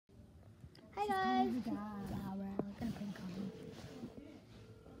guys. Yeah, we're gonna prank call him.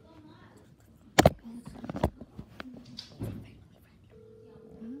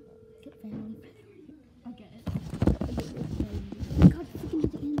 Get family friendly. Okay. God, freaking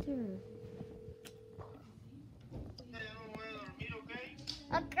need to enter.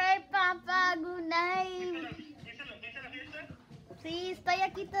 Okay, Papa, good night. Sí, estoy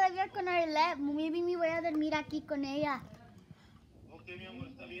aquí todavía con Arlette. Maybe me voy a dormir aquí con ella. Ok, mi amor,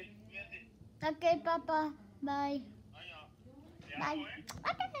 está bien. Fíjate. Okay, Papa. Bye. Bye.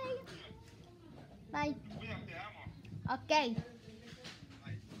 Okay. Bye. Cuídate, te amo. Okay.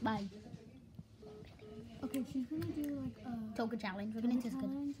 Bye. Okay, she's gonna do like a Toca challenge. We're gonna do this good.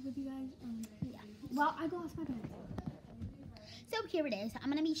 challenge with you guys. Yeah. Well, I lost my dog. So here it is. I'm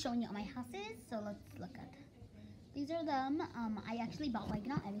gonna be showing you all my houses. So let's look at. These are them. I actually bought like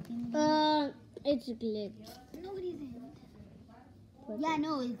not everything. It's glitched. No, it isn't. Yeah,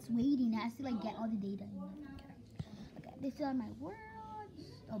 no, it's waiting. It has to like get all the data. Okay, these are my worlds.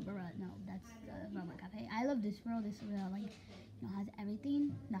 Oh, bruh, no, that's the Rubber Cafe. I love this world. This world like has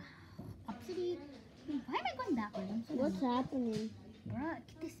everything. The Opsity. Why am I going backwards? I'm so What's dumb. happening? Bruh,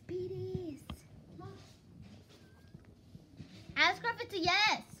 get the speedies. Ask her if it's a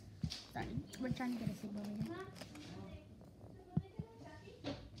yes. Sorry, we're trying to get a signal right now.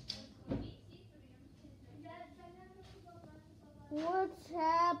 What's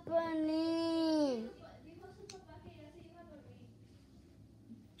happening?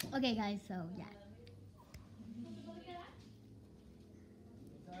 Okay, guys, so yeah.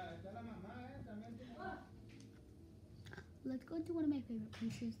 Let's go to one of my favorite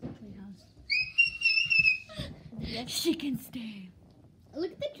places, the treehouse. She can stay.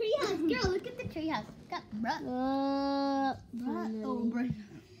 Look at the treehouse, girl. Look at the treehouse. Got bruh. Bruh. Oh, bruh.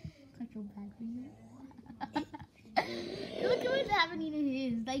 Such a bad for you. Look at what's happening to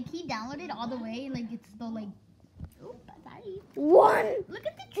his. Like he downloaded all the way, and like it's still like. Oh, sorry. One. Look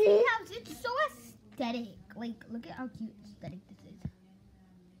at the treehouse. It's so aesthetic. Like, look at how cute aesthetic this is.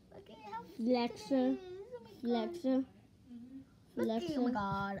 Look at how cute Flexer. it is. Oh my God. Flexer. Look at, oh my Flexer.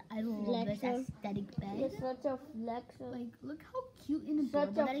 God, I love this Flexer. aesthetic bed. You're such a flexer. Like, look how cute and Such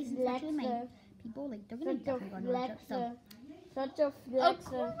adorable a that is. Especially my flexer. people, like they're gonna Such a definitely go to watch it. So, flexer. Such a a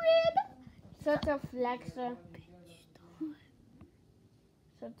flexer. crib. Such a flexer.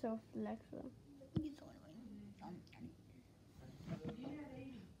 Such a flexer. He's so annoying.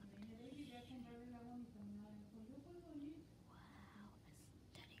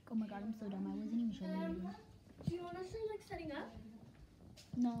 Oh my God, I'm so dumb. I wasn't even showing you. Do you want to start like setting up?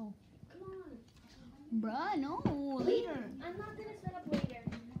 No, Come on. bruh, no, later. I'm not gonna set up later.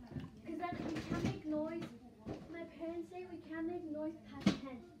 Cause then we can't make noise. My parents say we can't make noise past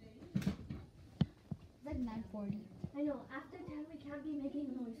 10. It's like 9:40. I know. After 10 we can't be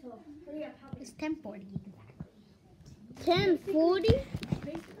making noise. So hurry up, help me. It's 10:40. 10:40?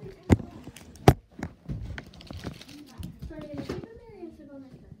 Basically 10. So are you gonna keep it or are you gonna go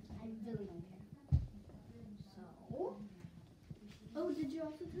next time? I really don't care. So, Oh, did you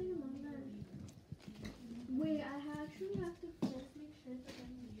also tell your mom that? Wait, I actually have to first make sure that I'm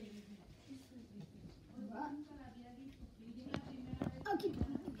I'll keep it with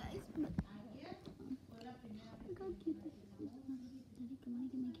you guys. Look how cute this is. I want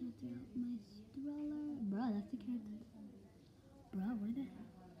to get my character out. My stroller. Bruh, that's the character. Bruh, what is that?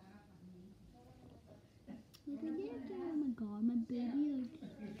 Look at that. Oh my God, my baby.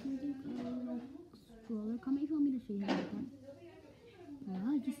 Like, a little stroller. Come here, if you want me to show you like that.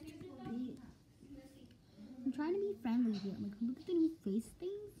 Bruh, just too big. I'm trying to be friendly here. I'm like, look at the new face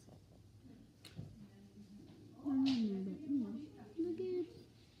things. I don't know, but you know,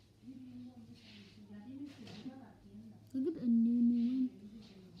 look at a new one.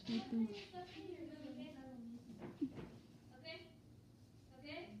 Like this.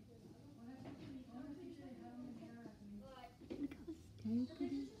 Look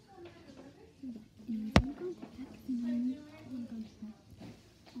how aesthetic it is. Anyways, I'm going to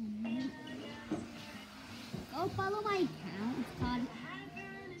Katherine. Go follow my account. It's called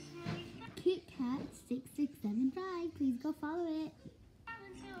KitKat6675. Please go follow it.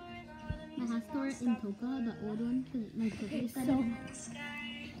 My house store in Toca, the old one, cause my sister said so it.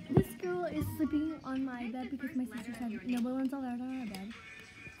 this girl is sleeping on my bed because my sister said no one's allowed on our bed.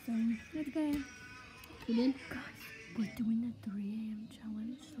 So it's okay. You did? Guys, we're doing a 3 a.m.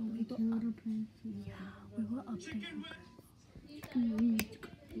 challenge. So we go up. Yeah, we will update you guys.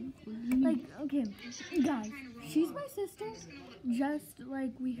 Like, okay, guys, she's my sister. Just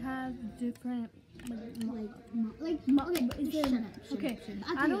like we have different, Okay, is it, okay.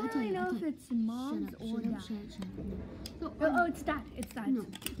 I don't really know if it's moms or dad. Shut up. Oh, it's dad. It's dad. No,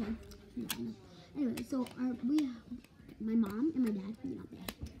 okay. No. Anyway, so my mom and my dad,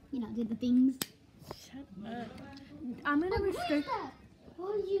 did the things. Shut up. I'm gonna restrict.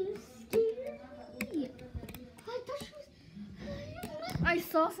 Oh, you scared me. I thought she was. I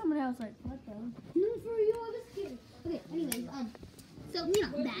saw someone else like, what the? No, for you, I was scared. Okay, anyways, so What did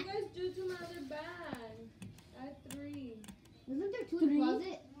that. you guys do to my other bag? I had 3. Wasn't there 2 in the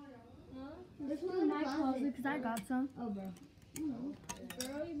closet? Huh? This one in my closet because I got some. Oh, bro.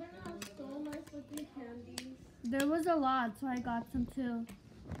 Girl, you better not stole my fucking candies. There was a lot, so I got some too.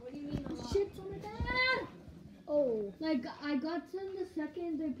 What do you mean a lot? Shit, oh my god! Oh. Like, I got some the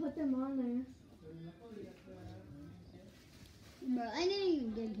second they put them on there. Bro, I didn't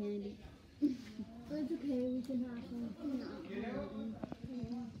even get candy. But it's okay, we can have some.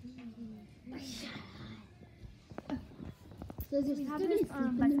 So is your We have sister this gonna sleep in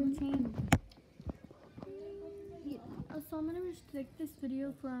the bicycle room? chain. So I'm gonna restrict this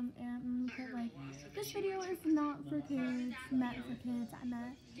video from like this video is not for kids, meant for kids.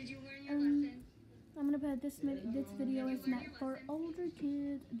 I'm gonna put this video is meant for older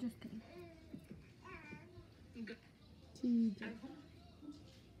kids. Just kidding.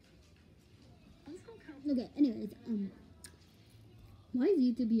 Okay, anyways, why is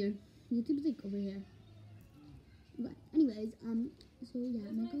YouTube here? YouTube's like over here. Okay, anyways, so yeah,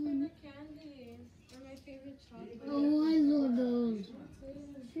 I'm Those are my going. favorite candies. They're my favorite chocolate. Oh, I love those.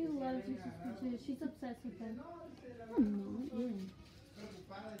 She loves your sister too. She's obsessed with them. I'm not, yeah.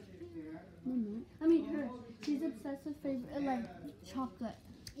 I'm not. I mean, her. She's obsessed with like chocolate.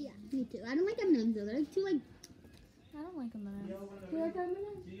 Yeah, me too. I don't like M&M's though. They're like too like. I don't like M&M's. You like M&M's?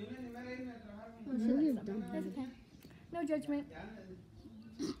 Oh, she Really likes them. dumb. That's okay. No judgment.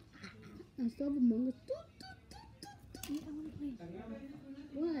 I still have Among Us. Wait, I want to play.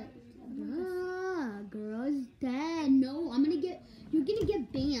 What? Ah, girls, dead. No, you're gonna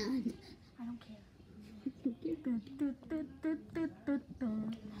get banned. I don't care.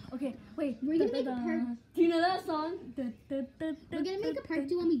 Okay, wait. We're gonna make a part. Do you know that song? We're gonna make a part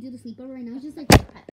 2 when we do the sleepover right now. It's just like